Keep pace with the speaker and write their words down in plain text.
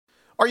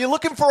Are you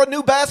looking for a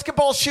new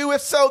basketball shoe?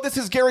 If so, this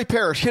is Gary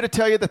Parrish here to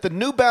tell you that the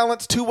New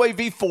Balance 2-Way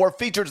V4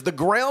 features the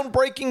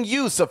groundbreaking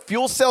use of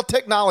fuel cell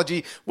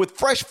technology with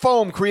fresh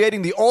foam,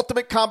 creating the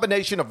ultimate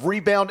combination of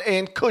rebound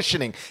and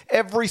cushioning.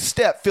 Every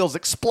step feels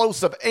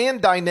explosive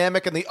and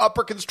dynamic, and the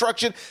upper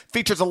construction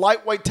features a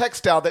lightweight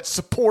textile that's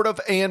supportive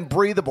and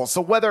breathable.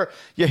 So whether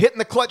you're hitting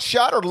the clutch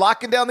shot or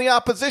locking down the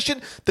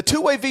opposition, the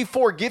 2-Way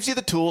V4 gives you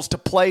the tools to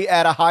play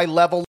at a high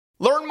level.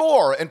 Learn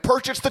more and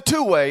purchase the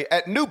 2-Way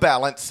at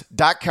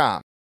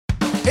newbalance.com.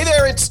 Hey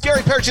there, it's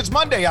Gary Parrish. It's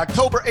Monday,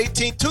 October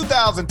 18th,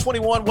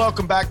 2021.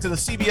 Welcome back to the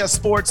CBS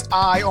Sports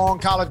Eye on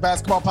College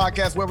Basketball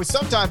podcast, where we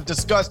sometimes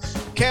discuss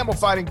camel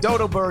fighting,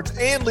 dodo birds,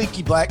 and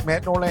leaky black.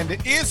 Matt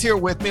Norlander is here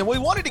with me, and we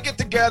wanted to get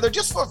together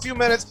just for a few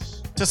minutes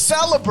to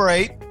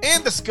celebrate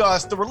and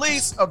discuss the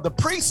release of the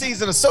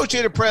preseason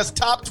Associated Press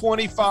Top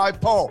 25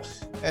 poll.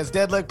 As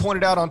Deadleg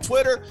pointed out on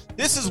Twitter,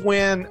 this is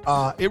when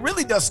it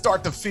really does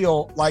start to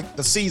feel like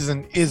the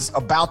season is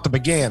about to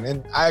begin.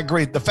 And I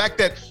agree. The fact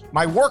that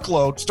my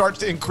workload starts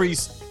to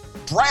increase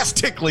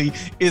drastically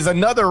is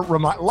another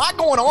reminder. A lot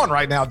going on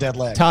right now,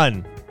 Deadleg.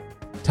 Ton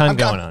going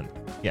on.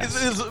 Yes.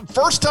 This is the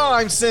first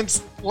time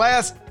since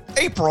last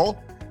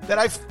April that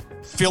I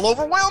feel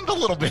overwhelmed a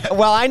little bit.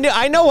 Well, I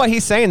know why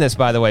he's saying this,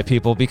 by the way,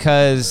 people,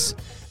 because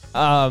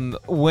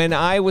when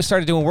I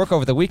started doing work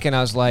over the weekend,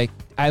 I was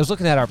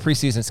looking at our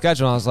preseason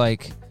schedule, and I was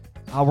like,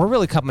 oh, we're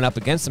really coming up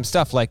against some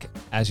stuff. Like,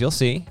 as you'll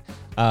see,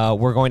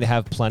 we're going to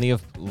have plenty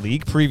of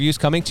league previews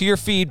coming to your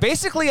feed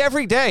basically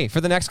every day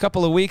for the next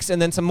couple of weeks,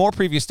 and then some more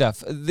preview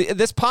stuff.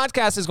 This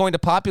podcast is going to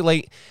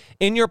populate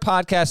in your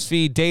podcast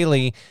feed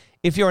daily.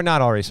 If you're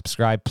not already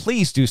subscribed,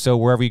 please do so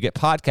wherever you get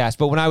podcasts.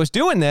 But when I was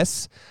doing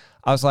this,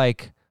 I was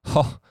like,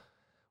 oh,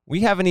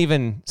 we haven't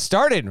even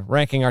started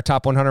ranking our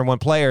top 101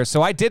 players.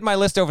 So I did my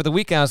list over the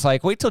weekend. I was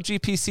like, wait till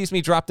GP sees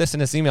me drop this in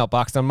his email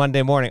box on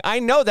Monday morning. I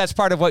know that's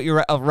part of what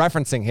you're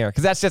referencing here,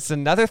 because that's just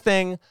another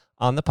thing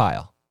on the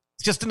pile.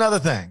 It's just another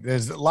thing.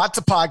 There's lots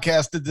of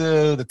podcasts to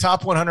do. The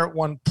top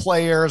 101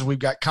 players. We've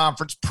got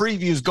conference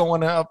previews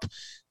going up.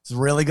 It's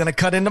really going to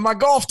cut into my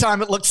golf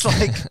time, it looks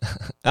like.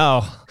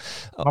 My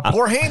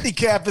poor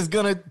handicap is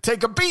going to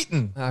take a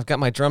beating. I've got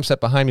my drum set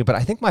behind me, but I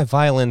think my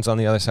violin's on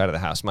the other side of the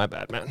house. My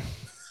bad, man.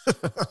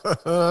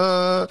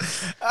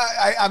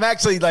 I'm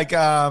actually like,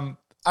 I'm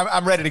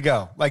ready to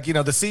go. Like,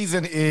 the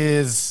season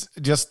is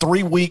just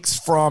 3 weeks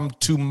from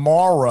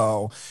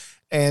tomorrow.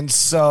 And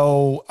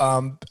so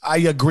I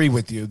agree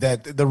with you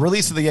that the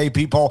release of the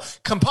AP poll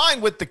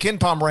combined with the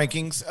KenPom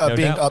rankings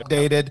being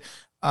updated,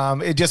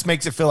 it just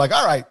makes it feel like,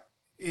 all right,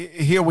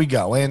 here we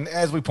go. And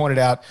as we pointed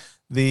out,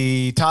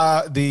 the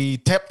top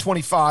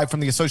 25 from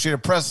the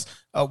Associated Press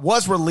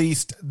was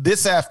released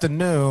this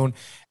afternoon.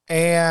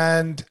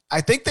 And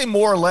I think they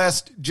more or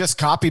less just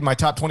copied my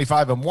top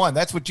 25 and won.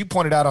 That's what you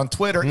pointed out on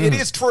Twitter. It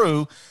is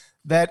true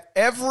that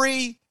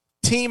every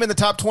team in the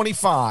top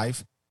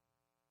 25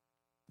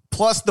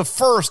 plus the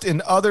first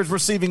in others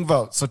receiving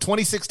votes. So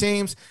 26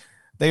 teams,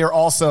 they are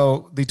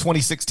also the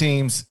 26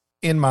 teams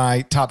in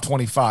my top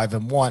 25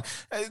 and won.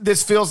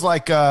 This feels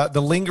like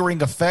the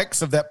lingering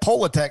effects of that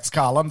Politex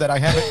column that I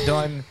haven't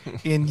done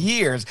in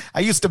years. I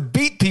used to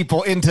beat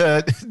people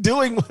into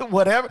doing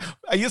whatever.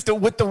 I used to,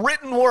 with the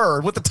written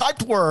word, with the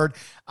typed word,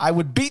 I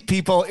would beat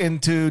people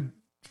into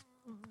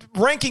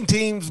ranking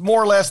teams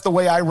more or less the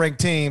way I rank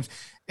teams.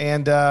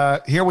 And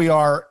here we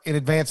are in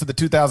advance of the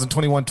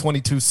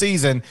 2021-22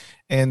 season,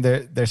 and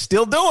they're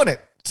still doing it.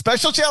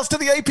 Special shouts to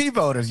the AP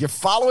voters. You're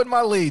following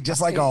my lead,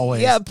 just like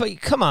always. Yeah, but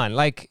come on.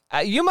 Like,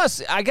 you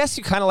must, I guess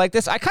you kind of like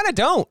this. I kind of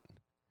don't.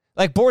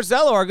 Like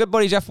Borzello, our good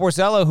buddy Jeff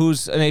Borzello,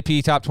 who's an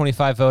AP top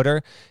 25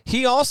 voter,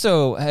 he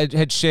also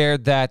had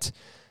shared that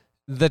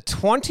the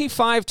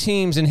 25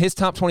 teams in his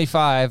top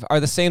 25 are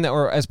the same that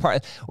were as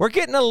part. We're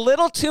getting a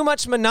little too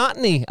much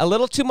monotony, a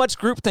little too much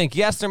groupthink.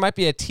 Yes, there might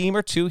be a team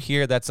or two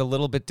here that's a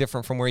little bit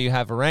different from where you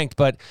have it ranked,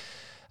 but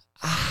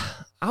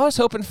I was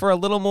hoping for a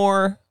little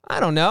more, I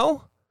don't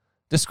know,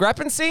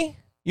 discrepancy.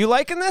 You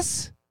liking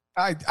this?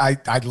 I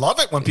love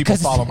it when people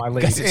follow my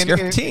lead. It's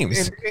your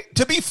teams. And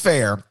to be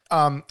fair,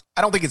 I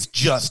don't think it's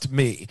just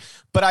me,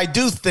 but I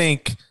do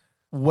think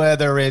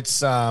whether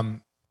it's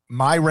my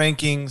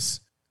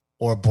rankings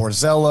or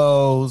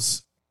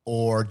Borzello's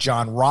or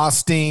John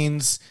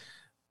Rothstein's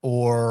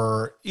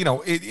or,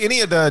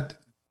 any of the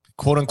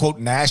quote unquote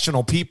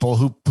national people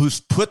who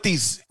put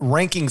these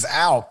rankings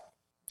out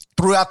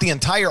throughout the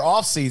entire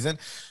offseason,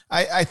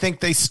 I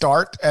think they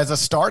start as a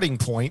starting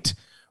point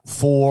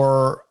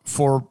for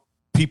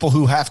people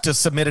who have to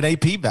submit an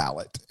AP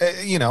ballot,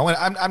 and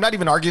I'm not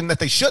even arguing that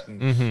they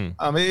shouldn't.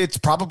 Mm-hmm. It's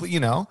probably,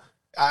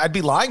 I'd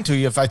be lying to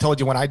you if I told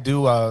you when I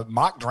do a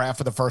mock draft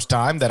for the first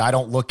time that I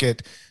don't look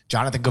at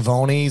Jonathan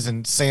Gavoni's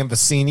and Sam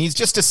Vecini's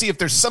just to see if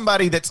there's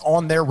somebody that's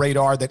on their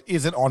radar that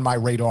isn't on my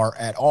radar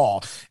at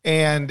all.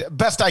 And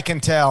best I can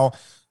tell,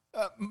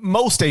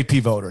 most AP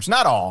voters,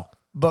 not all,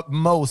 but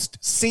most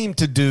seem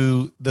to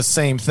do the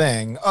same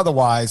thing.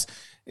 Otherwise,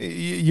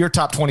 your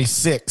top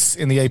 26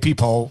 in the AP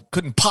poll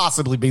couldn't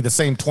possibly be the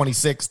same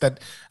 26 that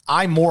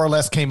I more or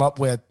less came up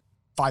with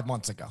 5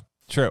 months ago.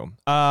 True.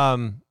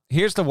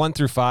 Here's the 1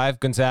 through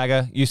 5: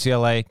 Gonzaga,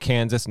 UCLA,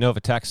 Kansas,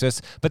 Nova,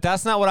 Texas. But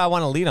that's not what I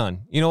want to lead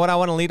on. You know what I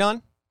want to lead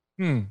on?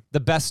 The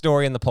best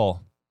story in the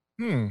poll.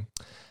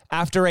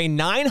 After a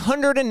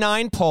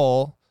 909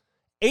 poll,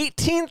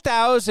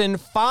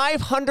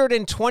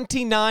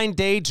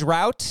 18,529-day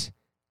drought,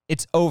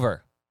 it's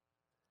over.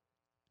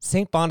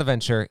 St.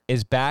 Bonaventure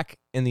is back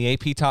in the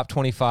AP Top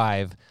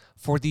 25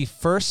 for the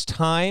first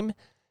time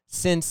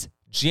since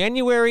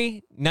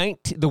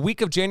the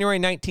week of January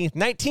 19th,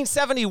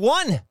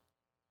 1971.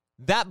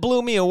 That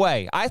blew me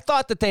away. I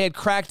thought that they had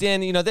cracked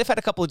in. You know, they've had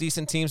a couple of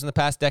decent teams in the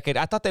past decade.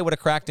 I thought they would have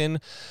cracked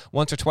in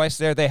once or twice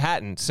there. They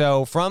hadn't.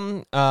 So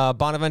from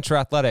Bonaventure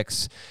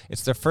Athletics,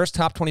 it's their first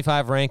top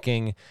 25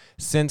 ranking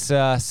since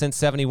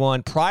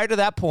 71. Prior to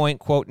that point,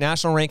 quote,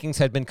 national rankings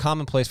had been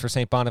commonplace for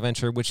St.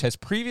 Bonaventure, which has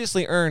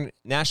previously earned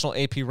national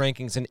AP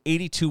rankings in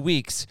 82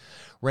 weeks,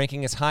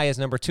 ranking as high as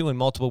number 2 in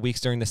multiple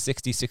weeks during the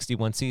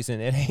 60-61 season.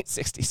 It ain't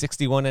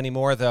 60-61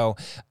 anymore, though.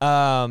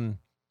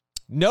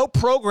 No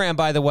program,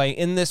 by the way,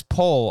 in this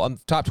poll on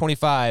top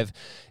 25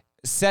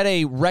 set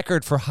a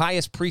record for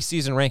highest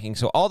preseason ranking.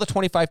 So all the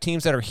 25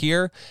 teams that are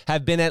here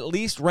have been at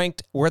least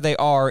ranked where they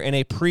are in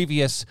a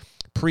previous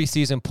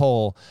preseason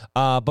poll.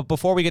 But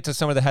before we get to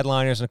some of the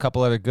headliners and a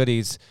couple other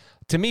goodies,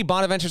 to me,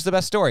 Bonaventure's the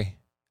best story.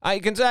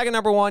 Gonzaga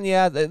number 1,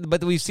 yeah,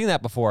 but we've seen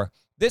that before.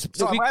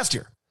 Last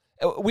year.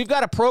 We've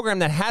got a program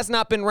that has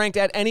not been ranked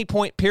at any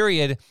point,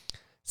 period,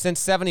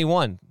 since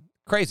 71.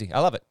 Crazy. I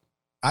love it.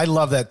 I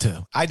love that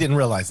too. I didn't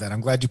realize that.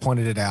 I'm glad you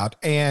pointed it out.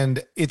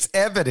 And it's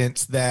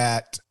evidence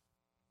that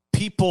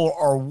people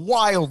are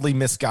wildly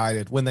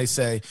misguided when they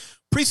say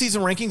preseason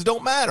rankings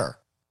don't matter.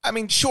 I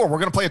mean, sure, we're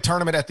going to play a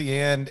tournament at the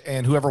end,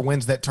 and whoever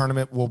wins that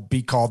tournament will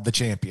be called the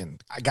champion.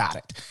 I got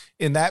it.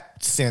 In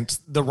that sense,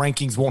 the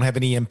rankings won't have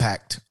any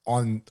impact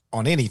on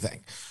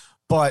anything,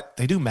 but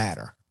they do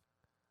matter.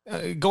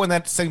 Go in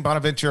that St.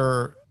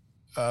 Bonaventure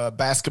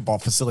basketball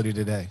facility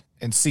today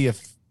and see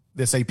if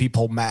this AP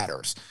poll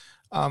matters.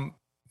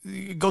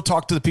 Go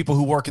talk to the people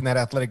who work in that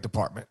athletic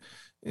department,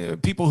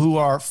 people who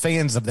are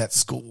fans of that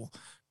school,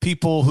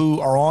 people who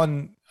are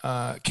on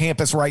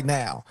campus right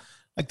now.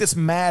 Like, this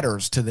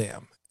matters to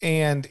them.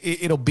 And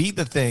it'll be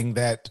the thing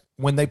that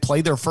when they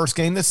play their first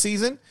game this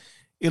season,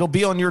 it'll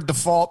be on your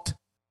default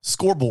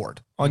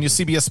scoreboard on your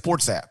CBS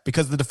Sports app,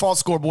 because the default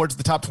scoreboard is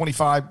the top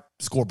 25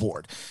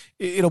 scoreboard.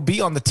 It'll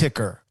be on the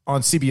ticker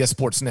on CBS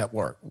Sports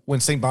Network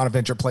when St.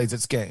 Bonaventure plays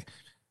its game.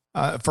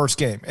 First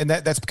game. And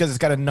that's because it's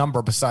got a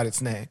number beside its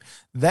name.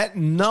 That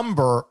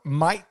number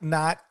might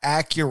not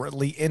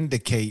accurately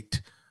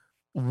indicate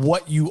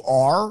what you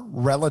are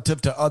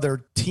relative to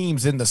other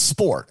teams in the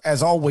sport.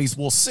 As always,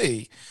 we'll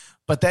see.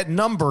 But that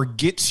number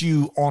gets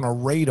you on a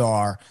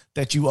radar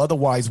that you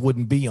otherwise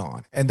wouldn't be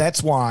on. And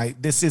that's why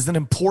this is an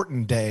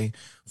important day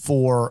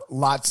for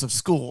lots of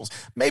schools.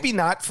 Maybe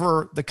not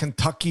for the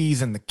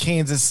Kentuckys and the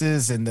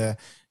Kansases and the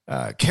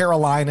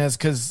Carolinas,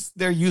 because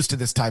they're used to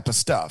this type of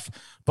stuff.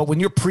 But when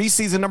you're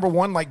preseason number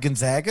 1 like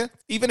Gonzaga,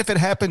 even if it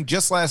happened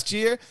just last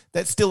year,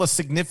 that's still a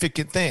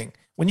significant thing.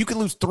 When you can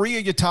lose 3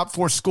 of your top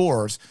 4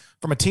 scorers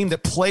from a team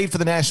that played for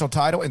the national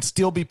title and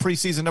still be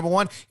preseason number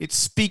 1, it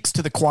speaks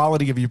to the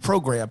quality of your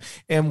program.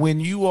 And when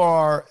you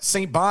are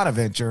St.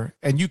 Bonaventure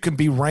and you can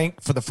be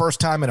ranked for the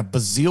first time in a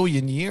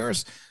bazillion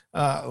years,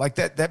 like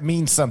that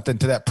means something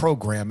to that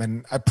program.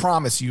 And I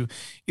promise you,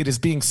 it is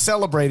being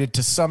celebrated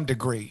to some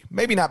degree.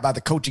 Maybe not by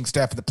the coaching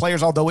staff and the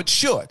players, although it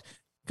should,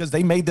 because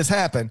they made this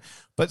happen,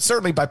 but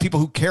certainly by people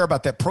who care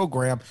about that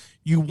program.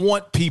 You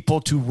want people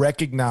to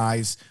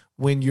recognize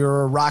when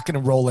you're rocking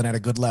and rolling at a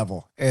good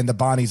level, and the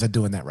Bonnies are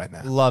doing that right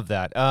now. Love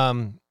that.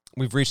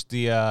 We've reached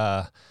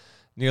the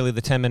nearly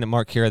the 10-minute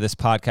mark here of this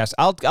podcast.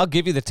 I'll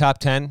give you the top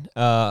 10,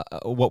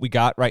 what we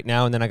got right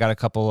now, and then I got a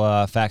couple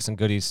facts and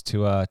goodies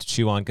to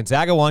chew on.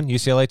 Gonzaga 1,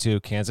 UCLA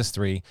 2, Kansas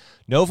 3,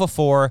 Nova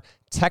 4,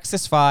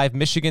 Texas 5,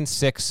 Michigan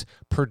 6,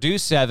 Purdue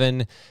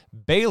 7,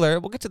 Baylor,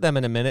 we'll get to them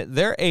in a minute,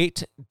 they're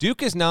 8,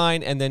 Duke is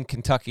 9, and then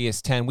Kentucky is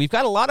 10. We've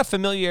got a lot of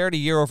familiarity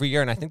year over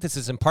year, and I think this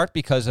is in part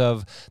because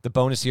of the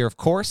bonus year, of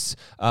course.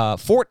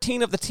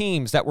 14 of the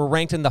teams that were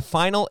ranked in the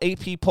final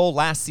AP poll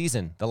last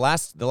season, the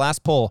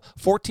last poll,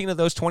 14 of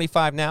those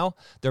 25 now,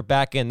 they're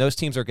back in. Those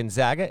teams are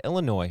Gonzaga,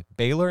 Illinois,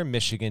 Baylor,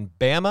 Michigan,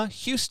 Bama,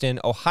 Houston,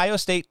 Ohio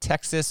State,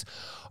 Texas,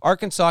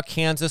 Arkansas,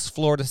 Kansas,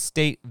 Florida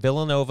State,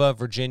 Villanova,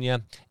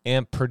 Virginia,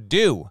 and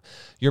Purdue.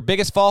 Your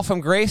biggest fall from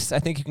grace, I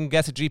think you can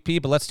guess a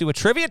GP, but let's do a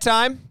trivia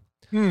time.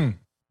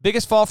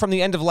 Biggest fall from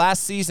the end of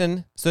last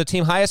season. So the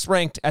team highest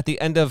ranked at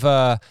the end of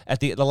at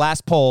the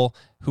last poll,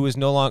 who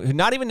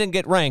not even didn't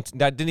get ranked,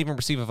 didn't even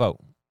receive a vote.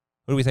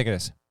 What do we think it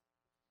is?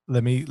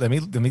 Let me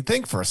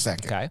think for a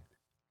second. Okay.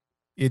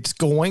 It's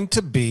going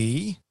to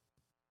be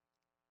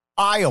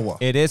Iowa.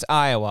 It is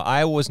Iowa.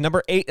 Iowa was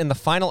number 8 in the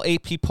final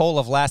AP poll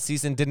of last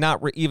season. Did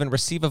not even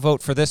receive a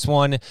vote for this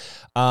one.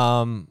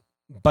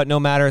 But no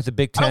matter, the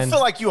Big Ten. I don't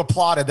feel like you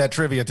applauded that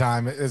trivia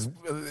time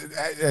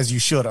as you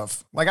should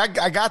have. Like,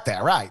 I got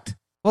that right.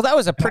 Well, that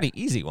was a pretty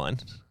easy one.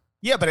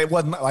 Yeah, but it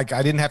wasn't like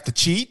I didn't have to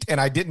cheat,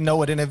 and I didn't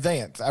know it in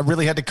advance. I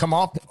really had to come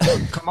up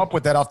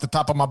with that off the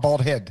top of my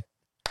bald head.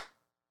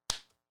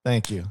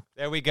 Thank you.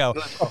 There we go.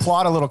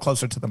 Applaud a little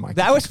closer to the mic.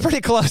 That was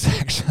pretty close,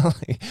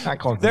 actually. Not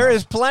close There enough.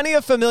 is plenty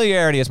of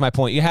familiarity, is my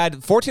point. You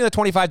had 14 of the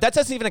 25. That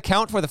doesn't even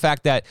account for the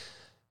fact that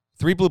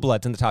 3 blue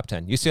bloods in the top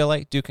 10.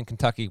 UCLA, Duke, and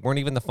Kentucky weren't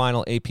even the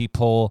final AP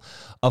poll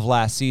of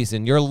last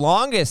season. Your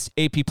longest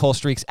AP poll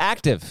streaks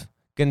active.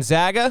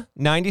 Gonzaga,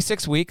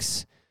 96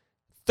 weeks.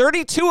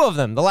 32 of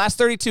them. The last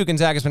 32,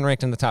 Gonzaga's been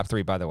ranked in the top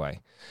 3, by the way.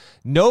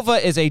 Nova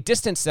is a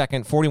distant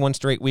second, 41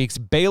 straight weeks.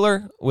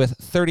 Baylor with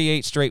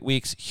 38 straight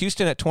weeks.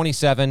 Houston at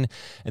 27.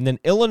 And then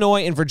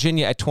Illinois and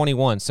Virginia at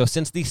 21. So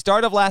since the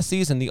start of last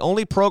season, the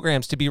only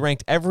programs to be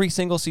ranked every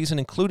single season,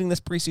 including this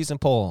preseason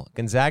poll,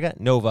 Gonzaga,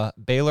 Nova,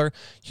 Baylor,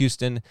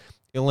 Houston,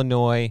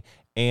 Illinois,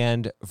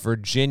 and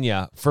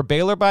Virginia. For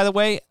Baylor, by the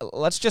way,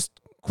 let's just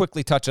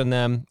quickly touch on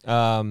them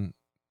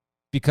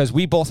because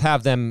we both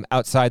have them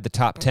outside the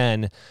top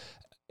 10.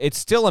 It's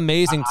still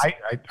amazing.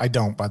 I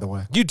don't, by the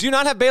way. You do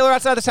not have Baylor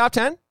outside the top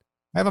 10?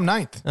 I have them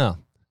 9th. Oh.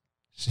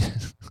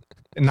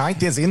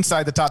 9th is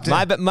inside the top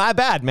 10. My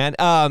bad, man.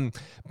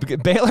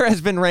 Baylor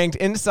has been ranked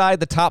inside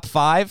the top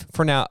 5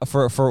 for now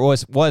for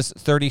was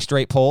 30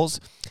 straight polls.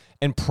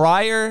 And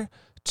prior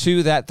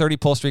to that 30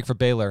 poll streak for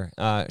Baylor,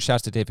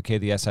 shouts to David K,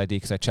 the SID,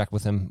 because I checked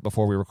with him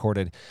before we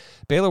recorded.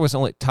 Baylor was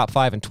only top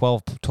 5 in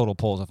 12 total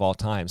polls of all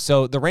time.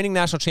 So the reigning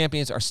national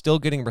champions are still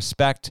getting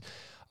respect.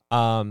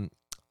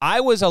 I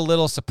was a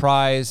little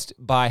surprised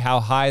by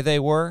how high they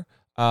were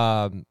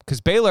because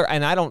Baylor,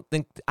 and I don't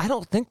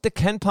think the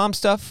Ken Pom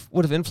stuff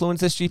would have influenced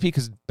this GP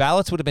because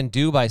ballots would have been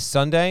due by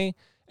Sunday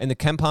and the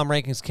Ken Pom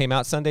rankings came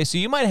out Sunday. So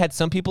you might have had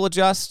some people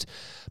adjust,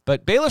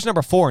 but Baylor's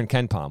number 4 in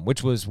Ken Pom,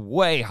 which was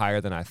way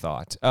higher than I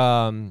thought.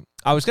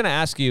 I was going to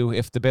ask you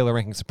if the Baylor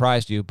ranking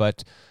surprised you,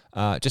 but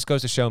just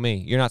goes to show me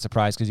you're not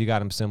surprised because you got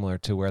them similar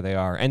to where they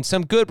are. And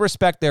some good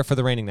respect there for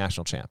the reigning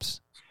national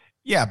champs.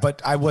 Yeah,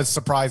 but I was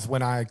surprised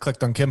when I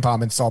clicked on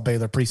KenPom and saw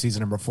Baylor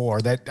preseason number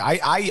 4. That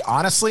I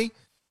honestly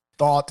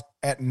thought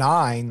at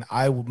 9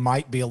 I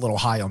might be a little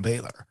high on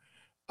Baylor,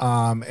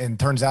 and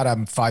turns out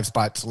I'm 5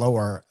 spots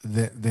lower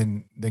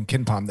than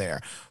KenPom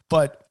there.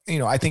 But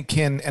I think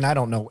Ken, and I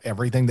don't know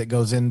everything that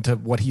goes into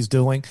what he's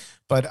doing,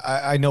 but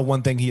I know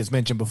one thing he has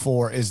mentioned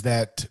before is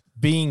that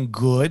being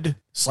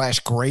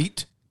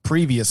good/great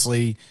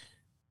previously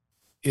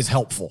is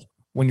helpful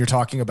when you're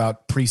talking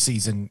about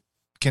preseason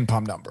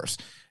KenPom numbers.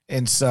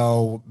 And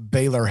so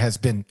Baylor has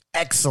been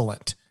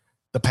excellent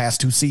the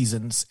past 2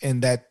 seasons,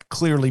 and that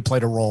clearly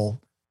played a role,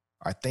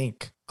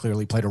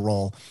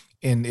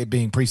 in it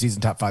being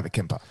preseason top 5 at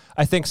KenPom.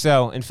 I think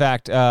so. In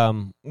fact,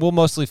 we'll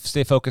mostly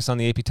stay focused on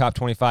the AP top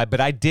 25, but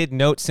I did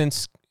note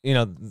since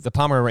the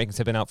Palmer rankings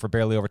have been out for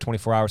barely over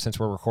 24 hours since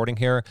we're recording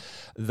here,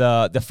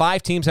 the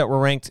 5 teams that were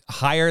ranked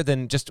higher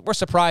than were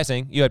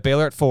surprising. You had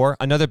Baylor at 4,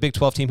 another Big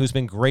 12 team who's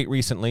been great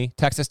recently.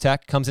 Texas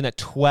Tech comes in at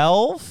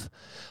 12.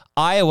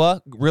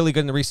 Iowa, really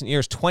good in the recent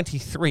years,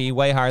 23,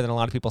 way higher than a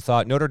lot of people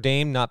thought. Notre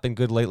Dame, not been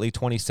good lately,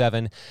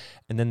 27.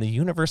 And then the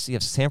University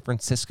of San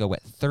Francisco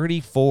at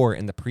 34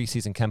 in the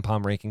preseason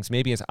KenPom rankings,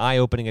 maybe as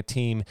eye-opening a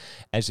team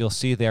as you'll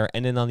see there.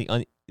 And then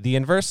on the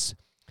inverse,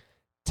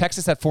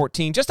 Texas at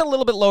 14, just a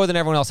little bit lower than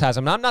everyone else has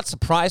them. I'm not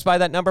surprised by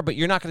that number, but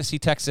you're not going to see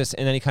Texas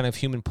in any kind of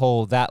human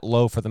poll that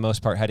low for the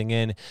most part heading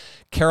in.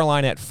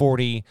 Carolina at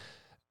 40,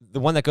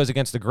 the one that goes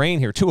against the grain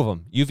here, 2 of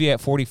them, UVA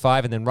at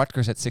 45, and then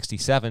Rutgers at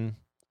 67.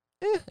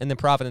 And then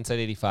Providence at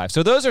 85.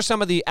 So those are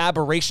some of the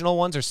aberrational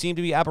ones, or seem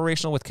to be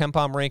aberrational with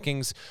KenPom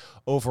rankings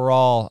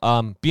overall.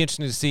 Be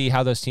interesting to see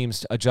how those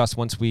teams adjust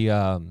once we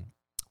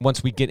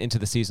get into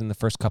the season, the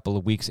first couple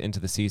of weeks into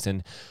the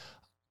season.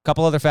 A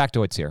couple other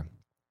factoids here.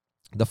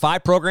 The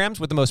 5 programs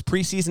with the most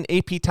preseason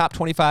AP Top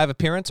 25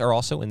 appearance are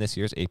also in this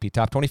year's AP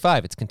Top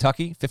 25. It's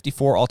Kentucky,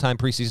 54 all-time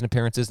preseason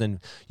appearances, then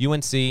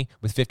UNC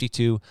with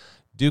 52,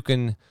 Duke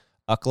and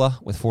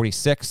UCLA with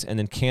 46, and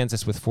then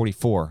Kansas with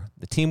 44.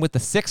 The team with the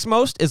 6th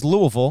most is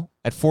Louisville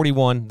at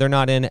 41. They're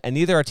not in, and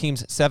neither are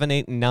teams 7,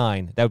 8, and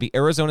 9. That would be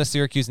Arizona,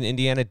 Syracuse, and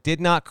Indiana.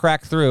 Did not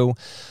crack through.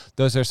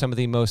 Those are some of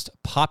the most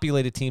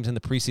populated teams in the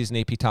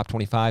preseason AP Top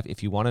 25.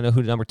 If you want to know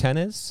who number 10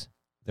 is,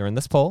 they're in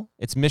this poll.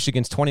 It's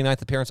Michigan's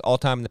 29th appearance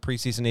all-time in the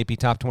preseason AP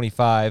Top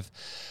 25,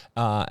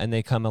 and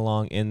they come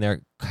along in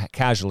there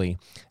casually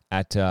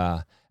at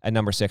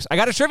number 6. I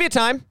got a trivia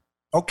time.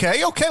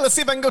 Okay. Let's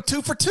see if I can go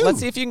 2 for 2.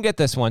 Let's see if you can get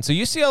this one. So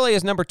UCLA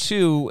is number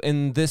 2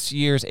 in this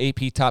year's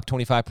AP Top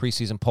 25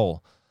 preseason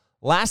poll.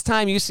 Last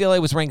time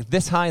UCLA was ranked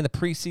this high in the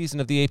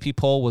preseason of the AP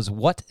poll was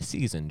what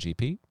season,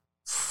 GP?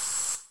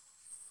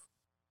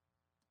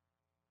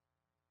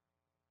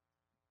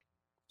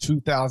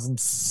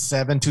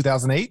 2007,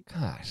 2008.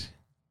 Gosh,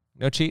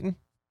 no cheating?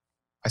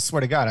 I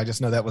swear to God, I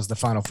just know that was the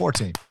Final Four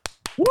team.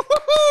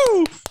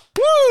 Woo-hoo-hoo!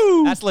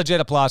 Woo! That's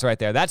legit applause right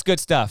there. That's good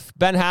stuff.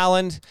 Ben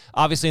Howland,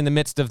 obviously in the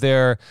midst of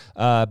their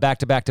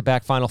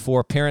back-to-back-to-back Final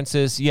Four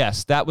appearances.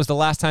 Yes, that was the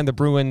last time the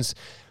Bruins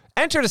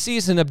entered a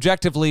season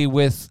objectively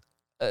with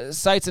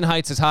sights and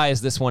heights as high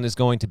as this one is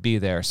going to be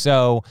there.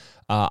 So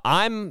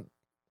I'm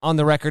on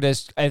the record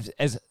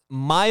as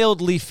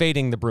mildly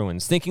fading the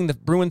Bruins, thinking the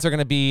Bruins are going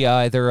to be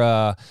either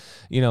a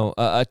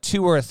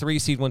 2 or a 3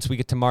 seed once we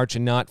get to March,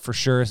 and not for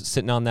sure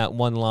sitting on that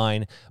one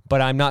line.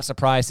 But I'm not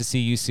surprised to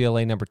see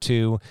UCLA number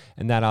 2,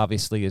 and that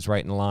obviously is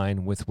right in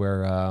line with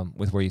where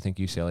you think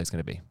UCLA is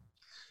going to be.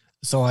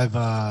 So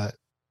I've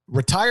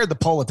retired the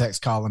Politex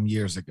column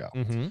years ago,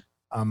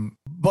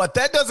 but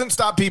that doesn't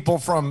stop people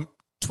from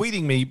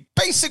tweeting me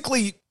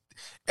basically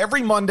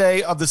every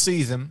Monday of the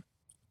season,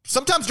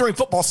 sometimes during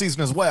football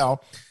season as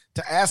well,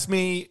 to ask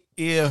me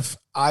if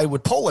I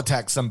would poll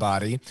attack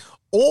somebody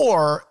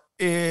or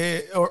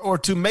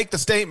to make the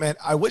statement,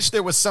 I wish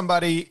there was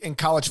somebody in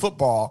college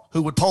football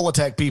who would poll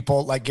attack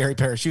people like Gary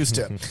Parrish used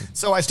to.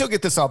 So I still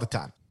get this all the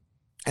time.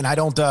 And I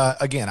don't,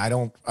 I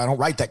don't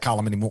write that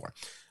column anymore.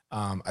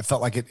 I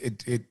felt like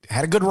it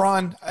had a good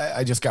run.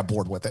 I just got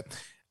bored with it.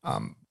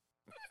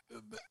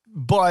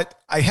 But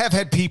I have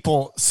had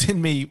people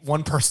send me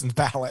one person's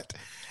ballot.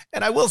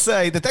 And I will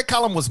say that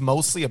column was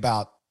mostly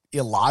about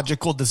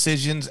illogical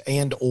decisions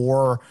and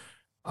or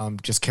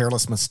just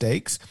careless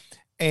mistakes.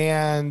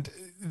 And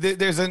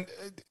there's an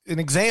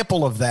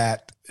example of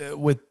that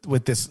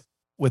with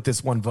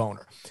this one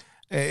voter.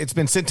 It's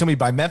been sent to me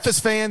by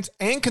Memphis fans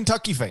and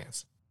Kentucky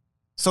fans.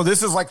 So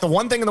this is like the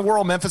one thing in the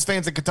world Memphis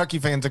fans and Kentucky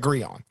fans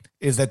agree on,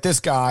 is that this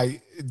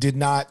guy did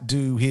not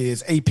do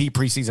his AP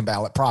preseason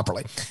ballot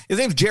properly. His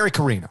name's Jerry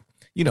Carino.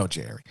 You know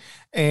Jerry.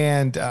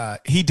 And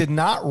he did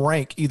not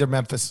rank either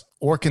Memphis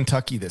or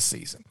Kentucky this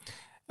season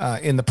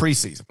in the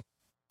preseason.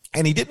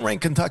 And he didn't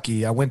rank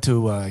Kentucky.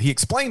 He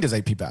explained his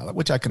AP ballot,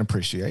 which I can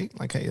appreciate.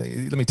 Like, hey,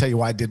 let me tell you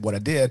why I did what I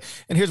did.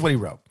 And here's what he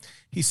wrote.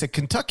 He said,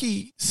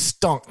 Kentucky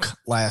stunk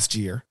last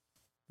year.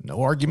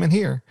 No argument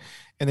here.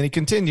 And then he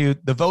continued,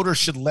 the voters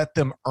should let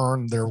them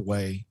earn their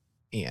way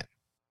in.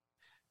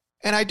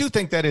 And I do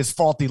think that is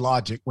faulty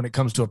logic when it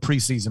comes to a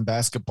preseason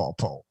basketball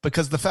poll,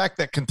 because the fact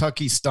that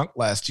Kentucky stunk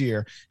last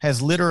year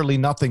has literally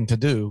nothing to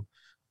do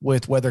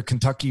with whether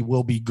Kentucky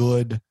will be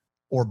good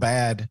or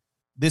bad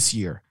this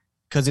year,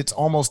 because it's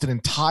almost an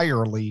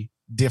entirely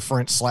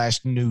different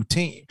 / new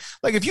team.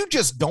 Like, if you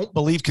just don't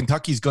believe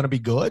Kentucky's going to be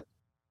good,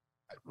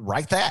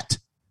 write that.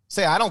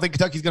 Say, I don't think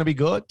Kentucky's going to be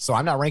good, so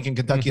I'm not ranking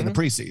Kentucky in the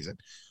preseason.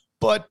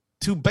 But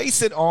to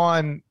base it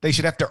on they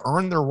should have to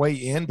earn their way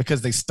in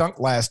because they stunk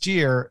last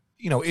year,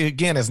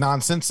 again, is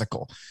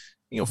nonsensical.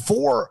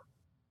 4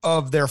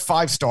 of their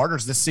 5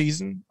 starters this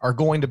season are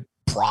going to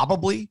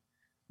probably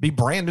be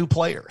brand new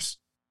players.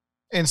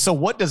 And so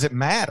what does it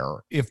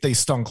matter if they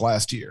stunk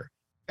last year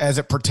as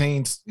it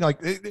pertains, like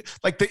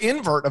the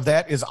invert of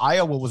that is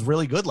Iowa was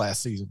really good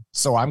last season.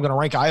 So I'm going to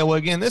rank Iowa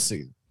again this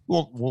season.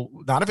 Well,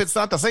 not if it's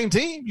not the same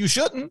team. You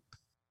shouldn't.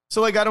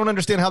 So I don't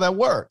understand how that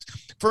works.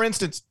 For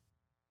instance,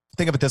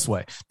 think of it this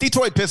way.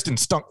 Detroit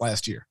Pistons stunk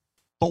last year.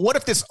 But what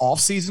if this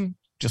offseason,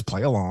 just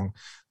play along,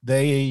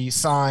 they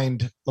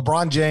signed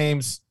LeBron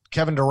James,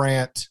 Kevin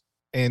Durant,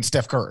 and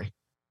Steph Curry?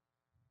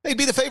 They'd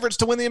be the favorites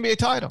to win the NBA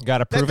title. Got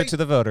to prove it to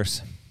the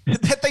voters.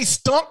 That they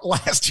stunk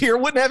last year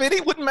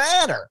wouldn't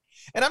matter.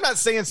 And I'm not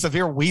saying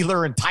Severe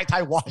Wheeler and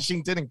Ty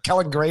Washington and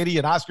Kellen Grady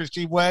and Oscar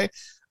Tshiebwe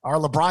are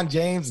LeBron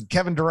James and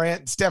Kevin Durant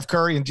and Steph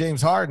Curry and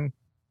James Harden,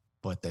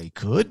 but they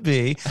could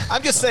be.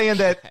 I'm just saying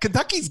that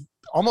Kentucky's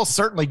almost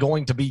certainly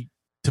going to be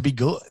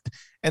good.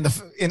 And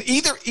in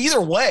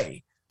either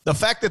way, the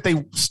fact that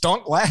they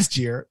stunk last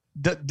year,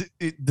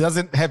 it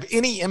doesn't have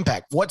any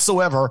impact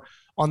whatsoever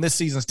on this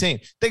season's team.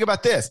 Think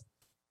about this.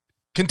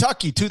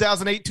 Kentucky,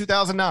 2008,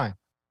 2009,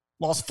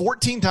 lost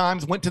 14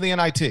 times, went to the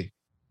NIT.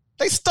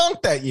 They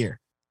stunk that year.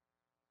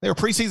 They were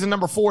preseason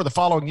number 4 the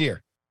following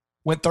year.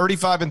 Went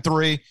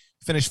 35-3,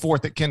 finished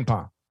 4th at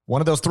KenPom.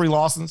 One of those 3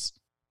 losses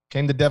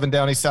came to Devin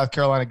Downey, South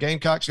Carolina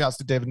Gamecocks. Shouts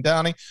to Devin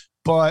Downey.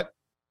 But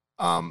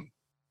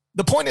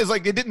the point is,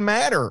 it didn't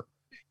matter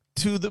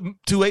to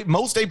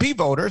most AP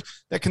voters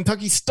that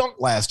Kentucky stunk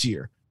last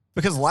year,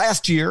 because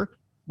last year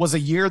was a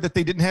year that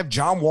they didn't have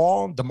John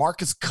Wall,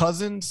 DeMarcus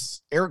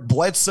Cousins, Eric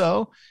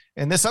Bledsoe.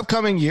 And this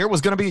upcoming year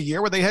was going to be a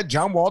year where they had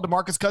John Wall,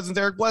 DeMarcus Cousins,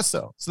 Eric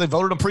Bledsoe. So they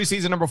voted on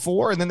preseason number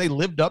 4, and then they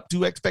lived up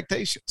to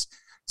expectations.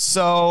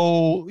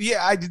 So,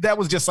 yeah, that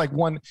was just like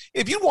one.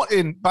 If you want,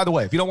 and by the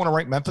way, if you don't want to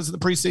rank Memphis in the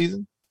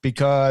preseason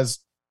because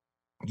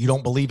you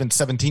don't believe in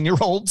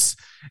 17-year-olds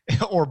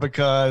or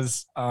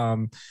because,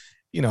 the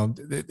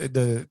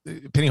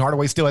Penny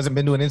Hardaway still hasn't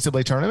been to an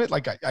NCAA tournament,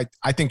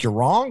 I think you're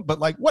wrong, but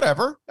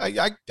whatever.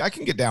 I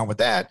can get down with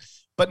that.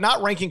 But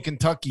not ranking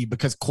Kentucky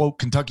because, quote,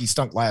 Kentucky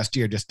stunk last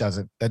year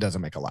doesn't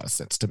make a lot of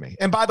sense to me.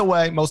 And by the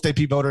way, most AP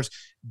voters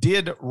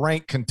did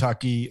rank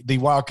Kentucky. The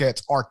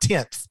Wildcats are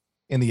 10th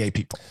in the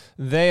AP poll.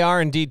 They are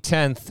indeed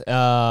 10th.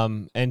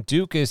 And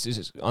Duke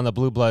is on the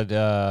blue blood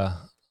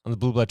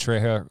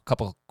trail here. A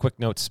couple quick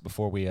notes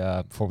before we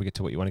get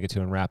to what you want to get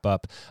to and wrap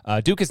up.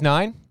 Duke is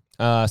 9.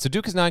 So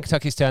Duke is 9,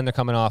 Kentucky's 10. They're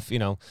coming off,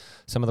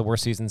 some of the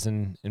worst seasons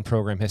in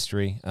program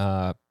history,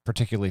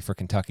 particularly for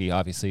Kentucky,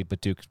 obviously.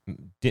 But Duke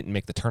didn't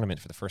make the tournament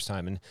for the first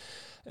time in,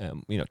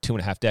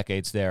 2.5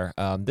 decades there.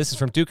 This is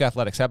from Duke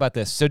Athletics. How about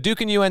this? So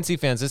Duke and UNC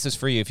fans, this is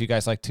for you if you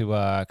guys like to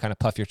kind of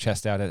puff your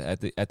chest out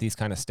at these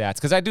kind of stats,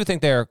 because I do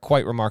think they're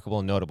quite remarkable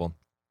and notable.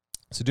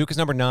 So Duke is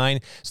number 9.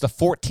 It's the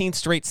 14th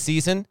straight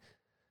season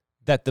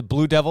that the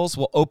Blue Devils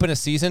will open a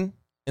season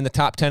in the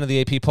top 10 of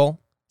the AP poll.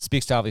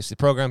 Speaks to, obviously, the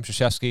program,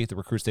 Krzyzewski, the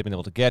recruits they've been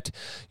able to get.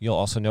 You'll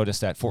also notice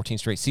that 14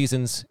 straight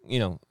seasons,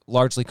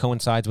 largely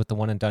coincides with the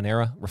one-and-done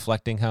era,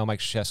 reflecting how Mike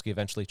Krzyzewski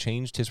eventually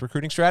changed his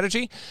recruiting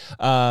strategy.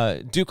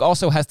 Duke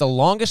also has the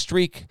longest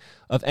streak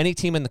of any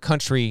team in the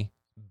country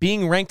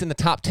being ranked in the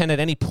top 10 at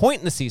any point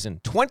in the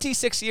season.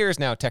 26 years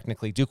now,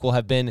 technically. Duke will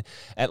have been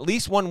at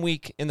least 1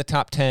 week in the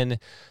top 10.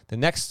 The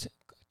next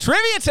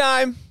trivia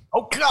time.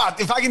 Oh, God,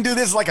 if I can do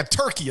this like a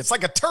turkey. It's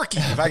like a turkey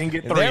if I can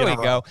get 3 There we in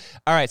a row. go.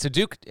 All right, so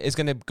Duke is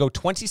going to go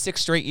 26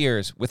 straight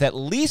years with at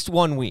least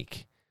 1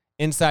 week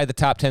inside the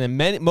top 10.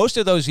 And most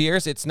of those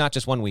years, it's not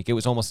just 1 week. It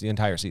was almost the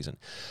entire season.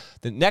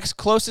 The next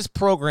closest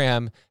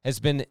program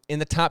has been in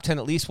the top 10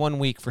 at least 1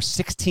 week for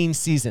 16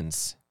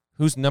 seasons.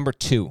 Who's number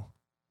 2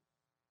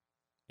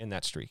 in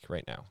that streak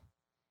right now?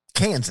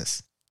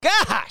 Kansas.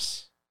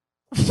 Gosh!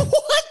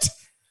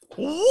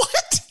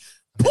 What?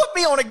 Put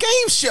me on a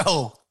game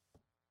show.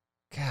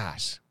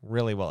 Gosh,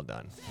 really well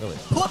done. Really.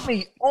 Put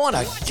me on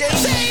a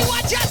game.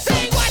 What you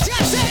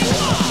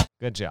say?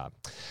 Good job,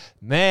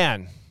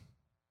 man.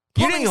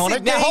 Put me on a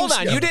game Hold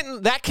on, show. you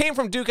didn't. That came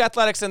from Duke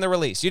Athletics in the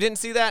release. You didn't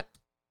see that?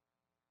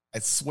 I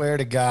swear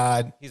to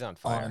God, He's on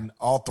fire. on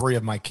all 3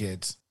 of my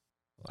kids.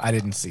 I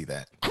didn't see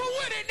that.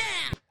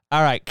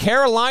 All right,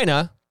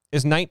 Carolina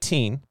is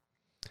 19.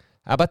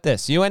 How about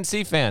this?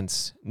 UNC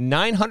fans,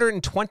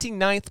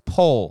 929th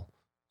poll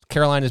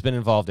Carolina's been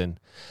involved in.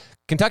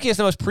 Kentucky has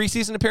the most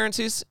preseason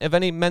appearances of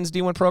any men's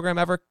D1 program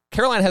ever.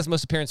 Carolina has the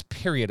most appearance,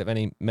 period, of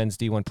any men's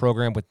D1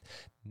 program with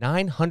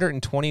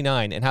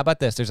 929. And how about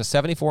this? There's a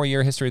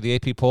 74-year history of the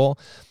AP poll.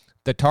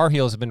 The Tar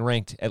Heels have been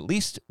ranked at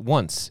least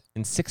once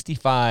in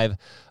 65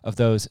 of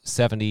those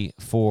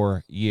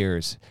 74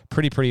 years.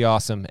 Pretty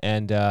awesome.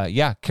 And,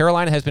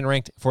 Carolina has been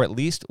ranked for at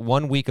least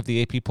 1 week of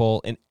the AP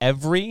poll in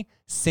every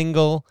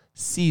single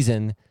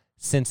season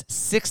since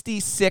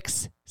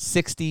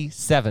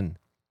 66-67.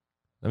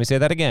 Let me say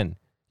that again.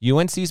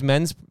 UNC's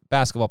men's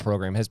basketball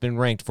program has been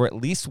ranked for at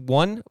least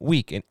 1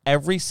 week in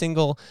every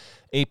single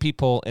AP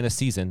poll in a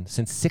season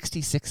since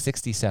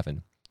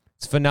 66-67.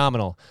 It's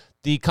phenomenal.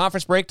 The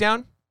conference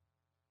breakdown,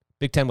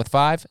 Big Ten with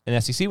 5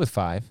 and SEC with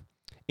 5.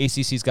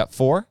 ACC's got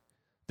 4.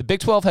 The Big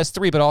 12 has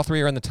 3, but all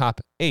 3 are in the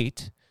top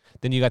 8.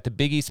 Then you got the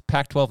Big East,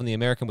 Pac-12, and the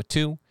American with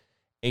 2.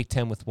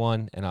 A-10 with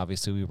 1, and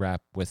obviously we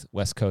wrap with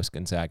West Coast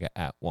Gonzaga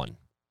at 1.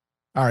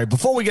 All right,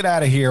 before we get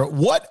out of here,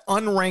 what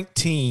unranked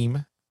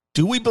team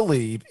do we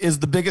believe is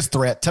the biggest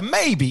threat to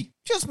maybe,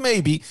 just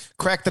maybe,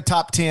 crack the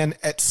top 10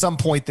 at some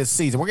point this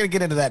season? We're going to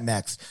get into that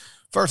next.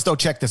 First, though,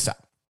 check this out.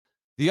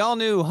 The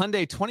all-new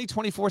Hyundai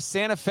 2024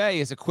 Santa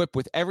Fe is equipped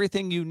with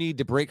everything you need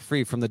to break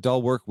free from the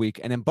dull work week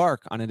and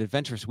embark on an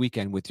adventurous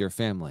weekend with your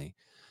family.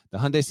 The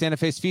Hyundai Santa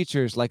Fe's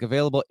features like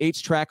available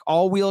H-Track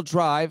all-wheel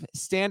drive,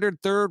 standard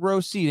third-row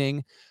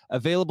seating,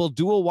 available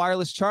dual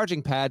wireless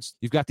charging pads.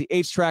 You've got the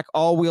H-Track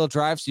all-wheel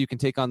drive so you can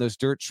take on those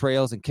dirt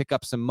trails and kick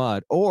up some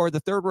mud. Or the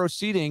third-row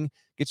seating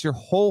gets your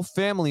whole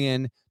family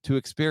in to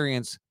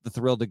experience the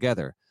thrill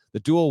together.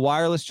 The dual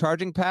wireless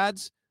charging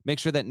pads make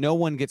sure that no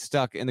one gets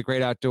stuck in the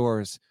great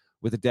outdoors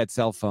with a dead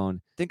cell phone.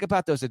 Think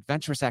about those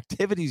adventurous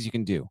activities you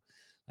can do.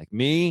 Like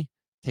me,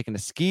 taking a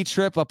ski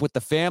trip up with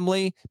the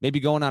family, maybe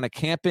going on a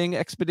camping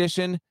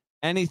expedition,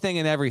 anything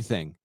and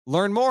everything.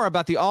 Learn more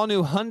about the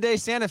all-new Hyundai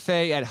Santa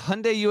Fe at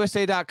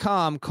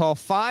HyundaiUSA.com. Call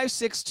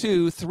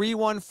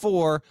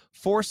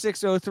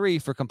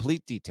 562-314-4603 for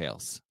complete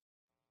details.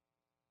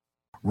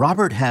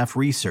 Robert Half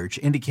research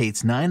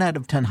indicates 9 out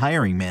of 10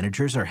 hiring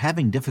managers are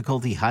having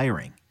difficulty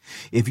hiring.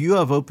 If you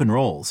have open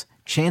roles,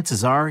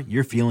 chances are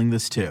you're feeling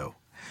this too.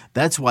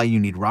 That's why you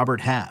need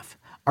Robert Half.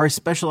 Our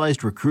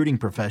specialized recruiting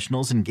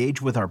professionals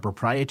engage with our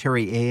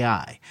proprietary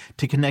AI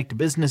to connect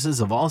businesses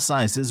of all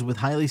sizes with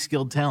highly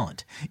skilled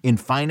talent in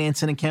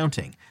finance and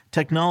accounting,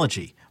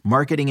 technology,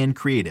 marketing and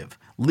creative,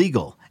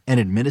 legal,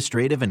 and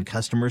administrative and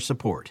customer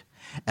support.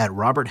 At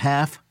Robert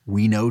Half,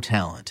 we know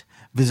talent.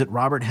 Visit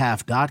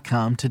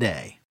roberthalf.com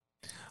today.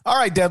 All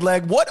right,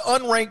 Deadleg, what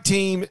unranked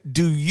team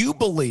do you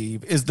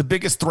believe is the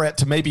biggest threat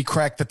to maybe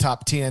crack the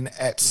top 10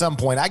 at some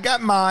point? I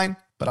got mine,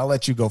 but I'll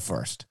let you go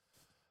first.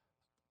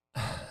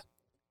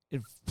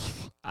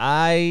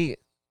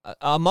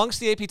 Amongst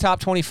the AP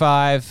top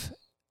 25,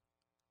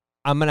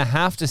 I'm going to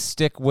have to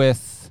stick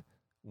with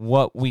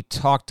what we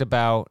talked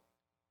about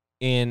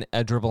in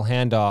a dribble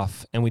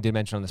handoff, and we did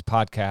mention on this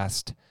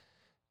podcast.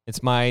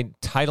 It's my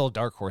title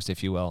dark horse,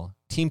 if you will.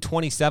 Team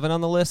 27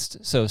 on the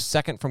list, so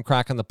second from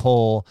cracking the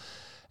poll,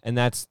 and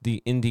that's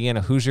the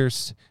Indiana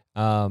Hoosiers.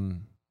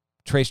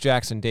 Trace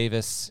Jackson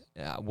Davis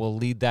will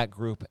lead that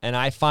group, and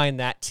I find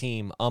that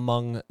team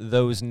among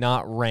those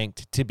not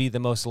ranked to be the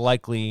most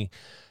likely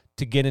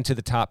to get into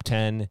the top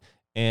 10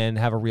 and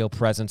have a real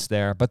presence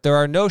there. But there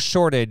are no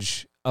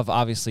shortage of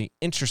obviously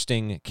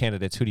interesting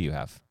candidates. Who do you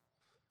have?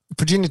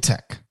 Virginia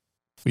Tech.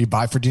 Will you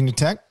buy Virginia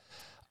Tech?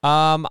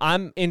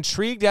 I'm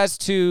intrigued as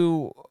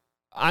to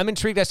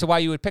why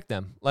you would pick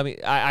them.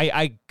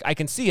 I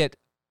can see it.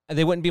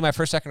 They wouldn't be my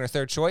first, second, or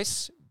third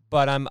choice,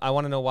 but I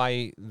want to know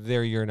why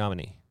they're your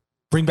nominee.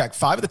 Bring back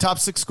 5 of the top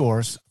 6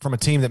 scores from a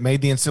team that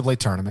made the NCAA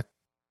tournament.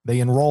 They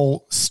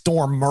enroll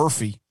Storm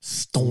Murphy.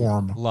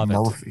 Love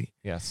Murphy. It.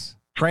 Yes.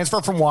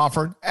 Transfer from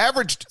Wofford,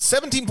 averaged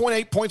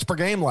 17.8 points per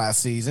game last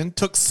season,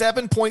 took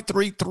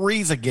 7.3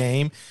 threes a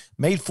game,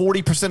 made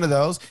 40% of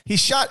those. He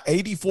shot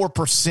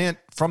 84%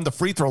 from the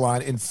free throw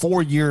line in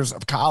 4 years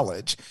of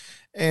college.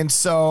 And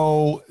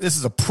so this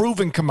is a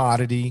proven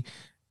commodity,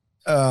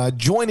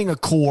 joining a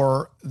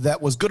core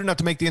that was good enough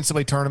to make the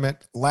NCAA tournament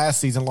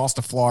last season, lost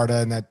to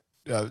Florida in that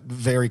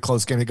very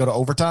close game. They go to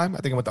overtime. I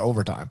think it went to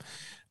overtime.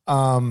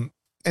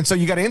 And so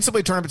you got an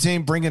NCAA tournament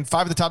team bringing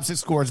 5 of the top 6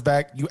 scorers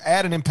back. You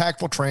add an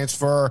impactful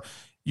transfer.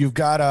 You've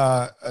got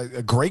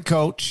a great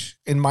coach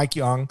in Mike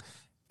Young.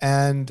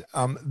 And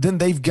then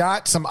they've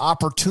got some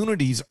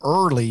opportunities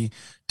early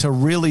to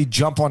really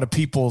jump onto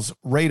people's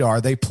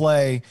radar. They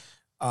play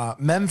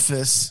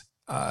Memphis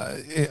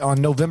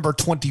on November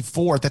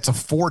 24th. That's a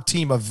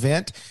 4-team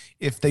event.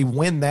 If they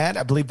win that,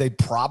 I believe they'd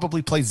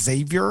probably play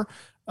Xavier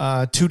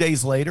 2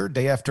 days later,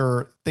 day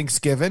after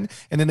Thanksgiving,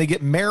 and then they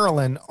get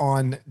Maryland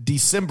on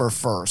December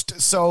 1st.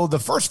 So the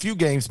first few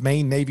games,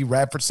 Maine, Navy,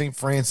 Radford, St.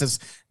 Francis,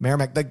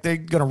 Merrimack, they're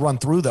going to run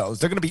through those.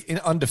 They're going to be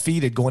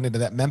undefeated going into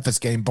that Memphis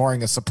game,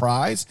 barring a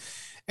surprise.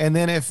 And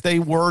then if they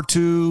were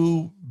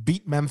to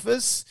beat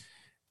Memphis,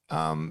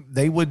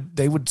 they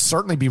would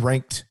certainly be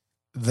ranked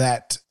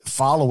that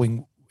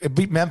following,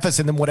 beat Memphis,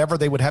 and then whatever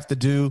they would have to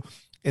do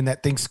in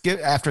that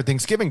after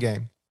Thanksgiving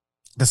game,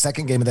 the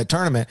second game of that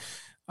tournament,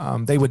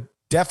 they would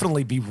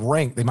definitely be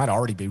ranked. They might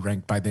already be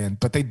ranked by then,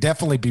 but they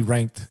definitely be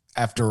ranked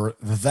after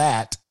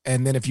that.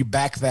 And then if you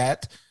back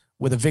that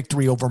with a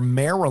victory over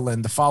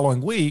Maryland the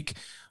following week,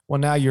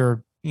 well, now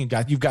you've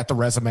got the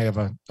resume of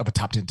a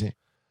top 10 team.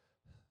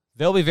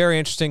 They'll be very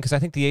interesting because I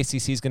think the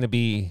ACC is going to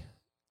be,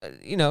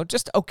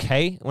 just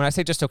okay. When I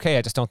say just okay,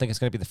 I just don't think it's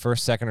going to be the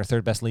first, second, or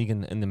third best league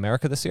in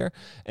America this year.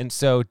 And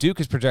so Duke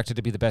is projected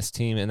to be the best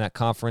team in that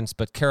conference,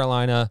 but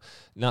Carolina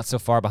not so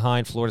far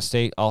behind. Florida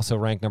State also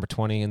ranked number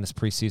 20 in this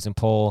preseason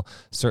poll,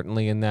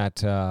 certainly in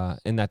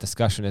that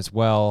discussion as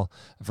well.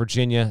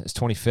 Virginia is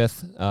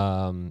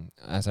 25th.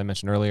 As I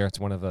mentioned earlier, it's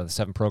one of the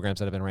 7 programs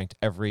that have been ranked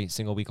every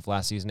single week of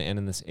last season and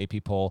in this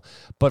AP poll.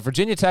 But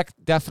Virginia Tech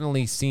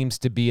definitely seems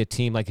to be a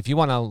team, like if you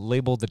want to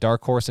label the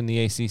dark horse in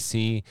the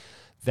ACC,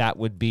 that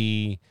would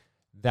be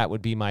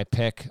my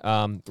pick.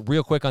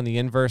 Real quick on the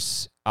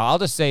inverse, I'll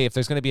just say if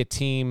there's going to be a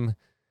team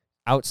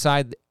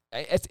inside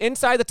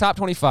the top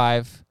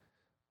 25,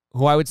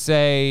 who I would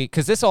say,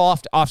 because this will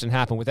often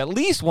happen with at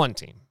least one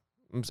team.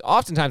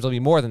 Oftentimes it'll be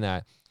more than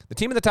that. The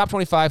team in the top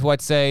 25 who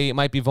I'd say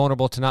might be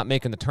vulnerable to not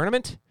making the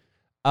tournament.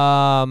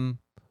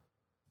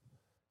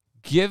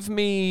 Give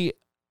me,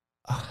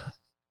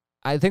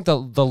 I think the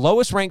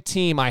lowest ranked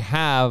team I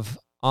have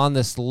on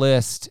this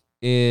list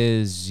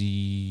is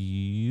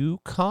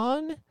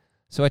UConn.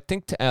 So I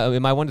think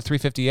in my 1 to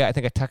 358, I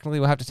think I technically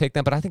will have to take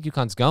them, but I think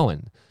UConn's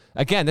going.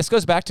 Again, this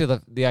goes back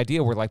to the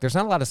idea where there's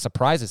not a lot of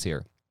surprises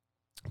here.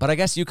 But I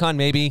guess UConn,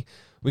 maybe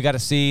we got to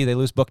see they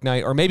lose book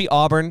night, or maybe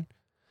Auburn.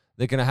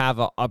 They're going to have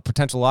a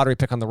potential lottery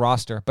pick on the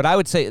roster. But I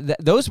would say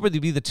those would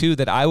be the 2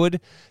 that I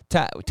would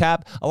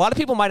tap. A lot of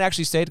people might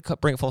actually say, to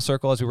bring it full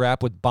circle as we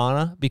wrap, with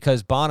Bana,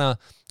 because Bana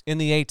in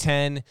the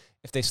A10,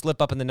 if they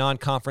slip up in the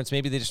non-conference,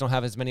 maybe they just don't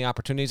have as many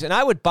opportunities. And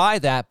I would buy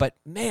that, but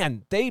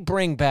man, they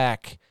bring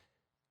back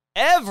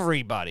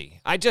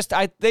everybody.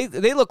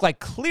 They look like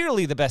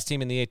clearly the best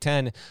team in the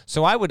A10.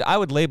 So I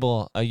would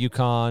label a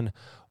UConn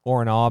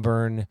or an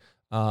Auburn.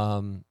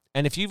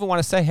 And if you even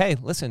want to say, hey,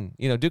 listen,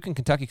 Duke and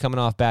Kentucky coming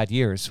off bad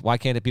years, why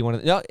can't it be one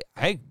of the, no,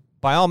 hey,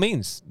 by all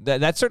means,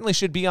 that certainly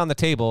should be on the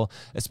table,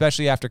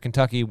 especially after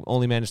Kentucky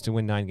only managed to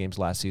win 9 games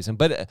last season.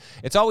 But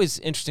it's always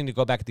interesting to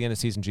go back at the end of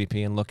season,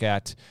 GP, and look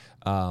at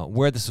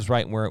where this was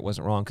right and where it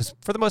wasn't wrong. Because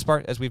for the most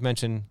part, as we've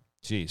mentioned,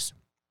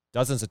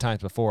 dozens of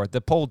times before, the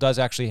poll does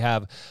actually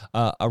have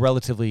a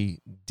relatively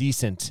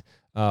decent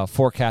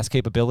forecast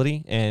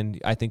capability.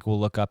 And I think we'll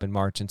look up in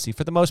March and see,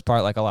 for the most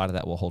part, like a lot of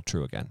that will hold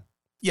true again.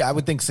 Yeah, I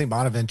would think St.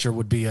 Bonaventure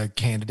would be a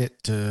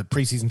candidate to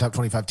preseason top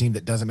 25 team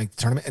that doesn't make the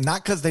tournament. And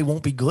not because they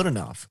won't be good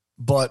enough,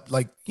 but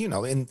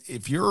and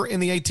if you're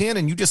in the A10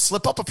 and you just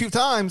slip up a few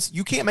times,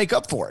 you can't make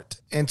up for it.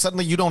 And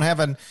suddenly you don't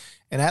have an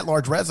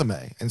at-large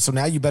resume. And so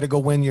now you better go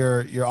win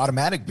your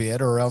automatic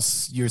bid, or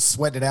else you're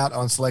sweating it out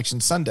on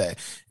Selection Sunday.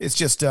 It's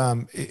just,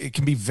 it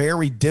can be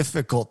very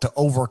difficult to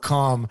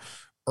overcome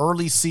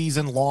early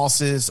season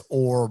losses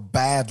or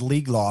bad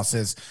league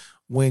losses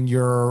when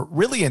you're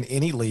really in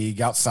any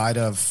league outside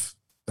of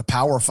the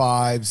Power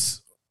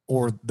Fives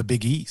or the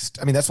Big East.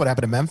 I mean, that's what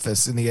happened to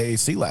Memphis in the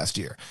AAC last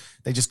year.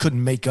 They just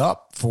couldn't make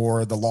up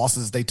for the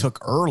losses they took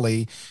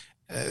early,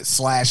 /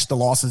 the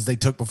losses they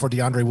took before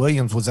DeAndre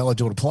Williams was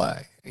eligible to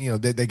play.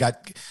 They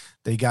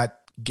got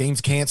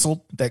games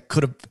canceled that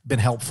could have been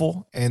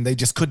helpful, and they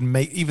just couldn't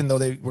make, even though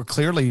they were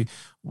clearly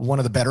one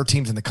of the better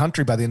teams in the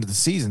country by the end of the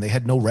season. They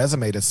had no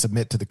resume to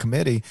submit to the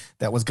committee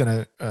that was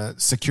going to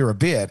secure a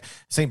bid.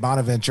 St.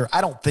 Bonaventure,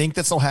 I don't think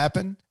this will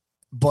happen,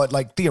 but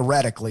like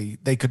theoretically,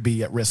 they could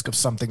be at risk of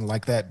something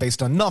like that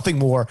based on nothing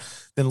more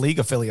than league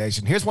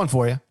affiliation. Here's one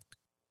for you.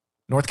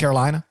 North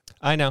Carolina.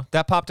 I know.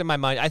 That popped in my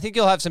mind. I think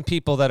you'll have some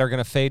people that are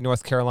going to fade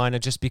North Carolina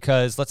just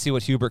because let's see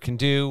what Hubert can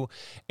do.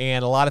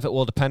 And a lot of it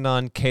will depend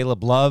on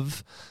Caleb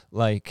Love.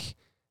 Like,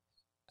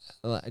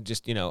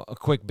 just, a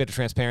quick bit of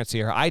transparency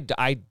here.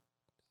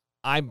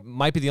 I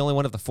might be the only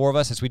one of the four of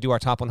us as we do our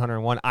top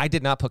 101. I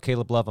did not put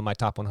Caleb Love on my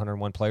top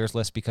 101 players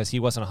list because he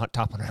wasn't a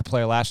top 100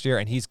 player last year,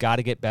 and he's got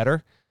to get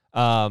better.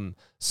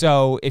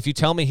 So if you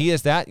tell me he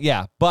is that,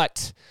 yeah.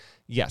 But,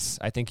 yes,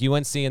 I think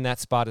UNC in that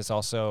spot is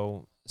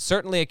also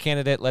certainly a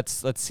candidate.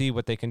 Let's see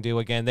what they can do.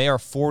 Again, they are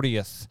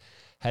 40th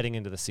heading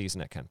into the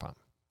season at KenPom.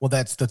 Well,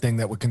 that's the thing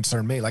that would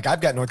concern me. Like, I've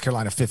got North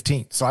Carolina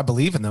 15th, so I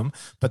believe in them,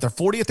 but they're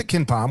 40th at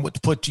KenPom,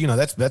 which put,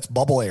 that's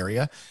bubble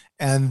area.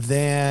 And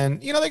then,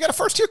 they got a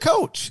first-year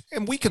coach,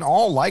 and we can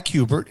all like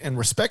Hubert and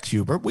respect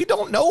Hubert. We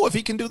don't know if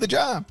he can do the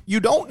job. You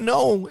don't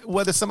know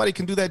whether somebody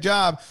can do that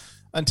job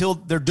until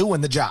they're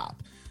doing the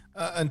job,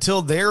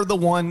 until they're the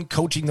one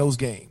coaching those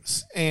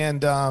games.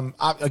 And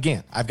I've got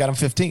them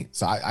 15th,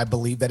 so I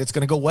believe that it's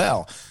going to go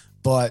well.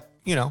 But,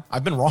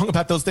 I've been wrong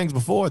about those things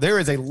before. There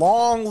is a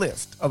long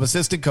list of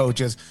assistant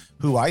coaches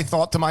who I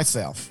thought to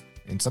myself,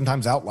 and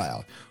sometimes out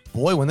loud,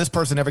 boy, when this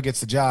person ever gets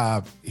the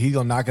job, he's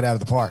going to knock it out of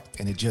the park.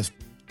 And it just,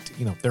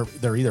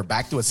 they're either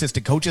back to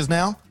assistant coaches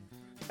now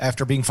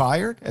after being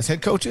fired as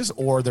head coaches,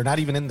 or they're not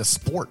even in the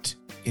sport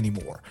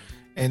anymore.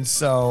 And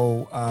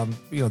so,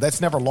 that's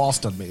never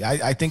lost on me.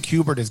 I think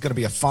Hubert is going to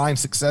be a fine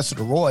successor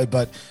to Roy,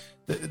 but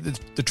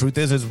the truth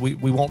is we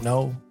won't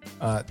know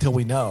till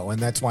we know. And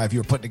that's why if you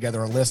were putting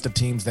together a list of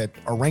teams that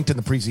are ranked in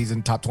the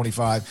preseason top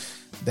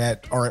 25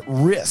 that are at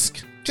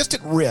risk, just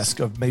at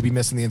risk of maybe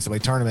missing the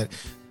NCAA tournament,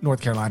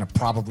 North Carolina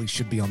probably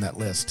should be on that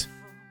list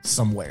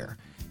somewhere.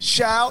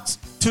 Shouts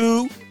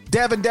to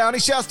Devin Downey.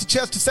 Shouts to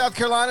Chester, South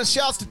Carolina.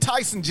 Shouts to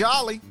Tyson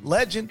Jolly,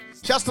 legend.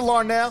 Shouts to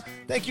Larnell.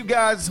 Thank you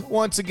guys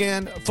once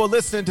again for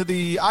listening to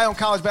the Eye on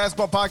College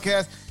Basketball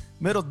Podcast.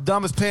 Middle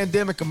dumbest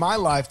pandemic of my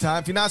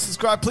lifetime. If you're not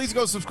subscribed, please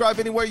go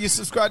subscribe anywhere you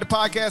subscribe to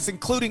podcasts,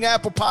 including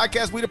Apple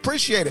Podcasts. We'd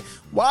appreciate it.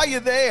 While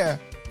you're there,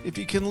 if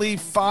you can leave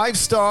 5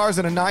 stars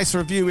and a nice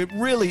review, it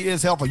really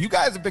is helpful. You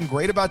guys have been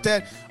great about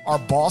that. Our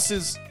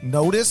bosses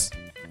notice.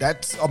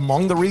 That's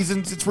among the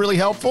reasons it's really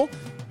helpful.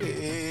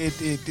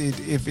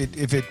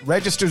 If it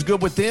registers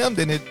good with them,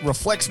 then it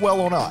reflects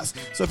well on us.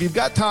 So if you've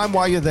got time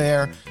while you're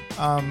there,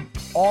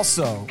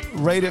 also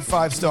rate it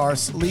 5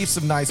 stars, leave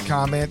some nice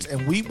comments,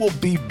 and we will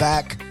be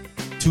back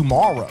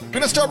tomorrow. We're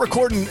going to start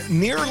recording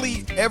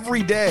nearly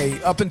every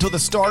day up until the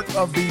start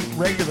of the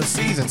regular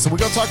season. So we're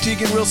going to talk to you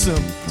again real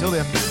soon. Till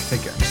then,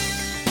 take care.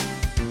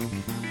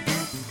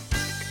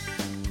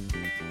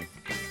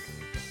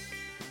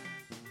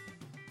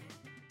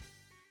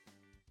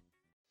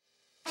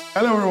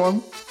 Hello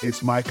everyone,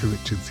 it's Micah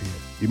Richards here.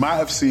 You might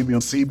have seen me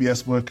on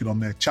CBS working on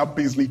their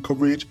Champions League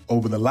coverage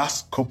over the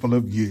last couple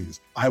of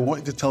years. I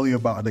wanted to tell you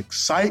about an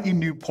exciting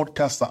new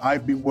podcast that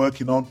I've been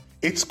working on.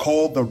 It's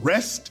called The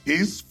Rest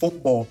is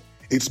Football.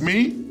 It's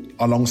me,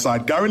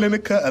 alongside Gary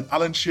Lineker and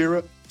Alan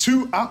Shearer,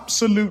 2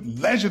 absolute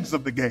legends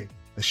of the game.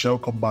 The show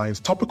combines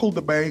topical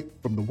debate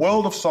from the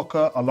world of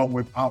soccer along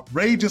with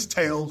outrageous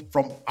tales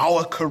from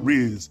our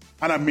careers.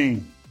 And I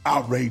mean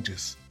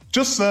outrageous.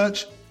 Just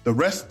search The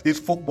Rest is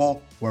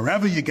Football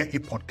wherever you get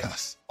your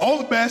podcasts. All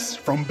the best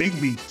from Big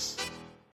Meats.